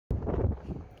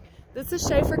This is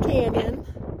Shafer Canyon,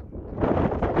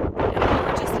 and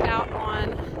we're just out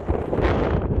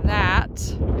on that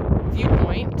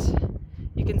viewpoint.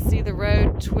 You can see the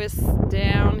road twists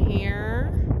down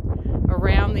here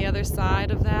around the other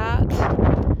side of that,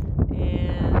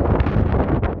 and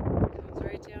comes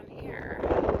right down here.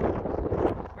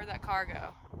 Where'd that car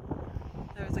go?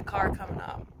 There was a car coming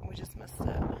up. We just missed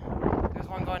it. There's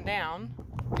one going down.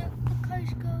 The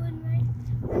car's going right.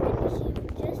 We're gonna see it for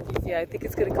just a second. Yeah, I think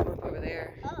it's gonna come up over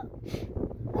there. Oh.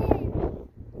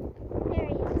 There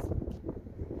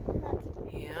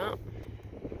he is. Yeah.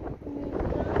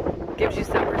 Gives you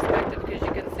some perspective because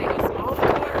you can see how small the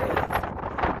car is.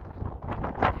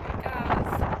 There it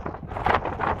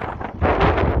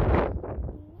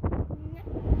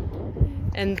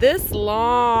goes. And this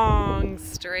long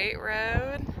straight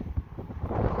road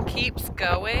keeps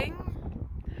going.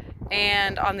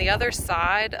 And on the other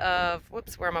side of,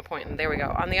 whoops, where am I pointing? There we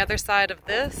go. On the other side of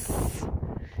this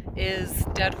is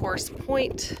Dead Horse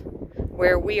Point,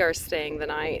 where we are staying the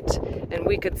night. And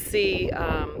we could see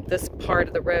this part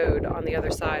of the road on the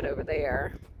other side over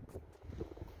there.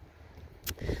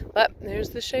 But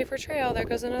there's the Shafer Trail. There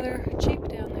goes another Jeep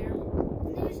down there.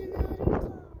 There's another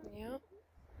car. Yep.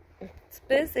 It's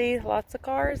busy. Lots of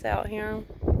cars out here.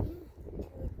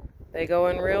 They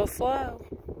going real slow.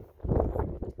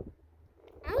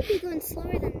 I would be going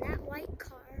slower than that white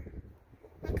car.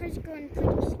 That car's going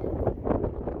pretty slow.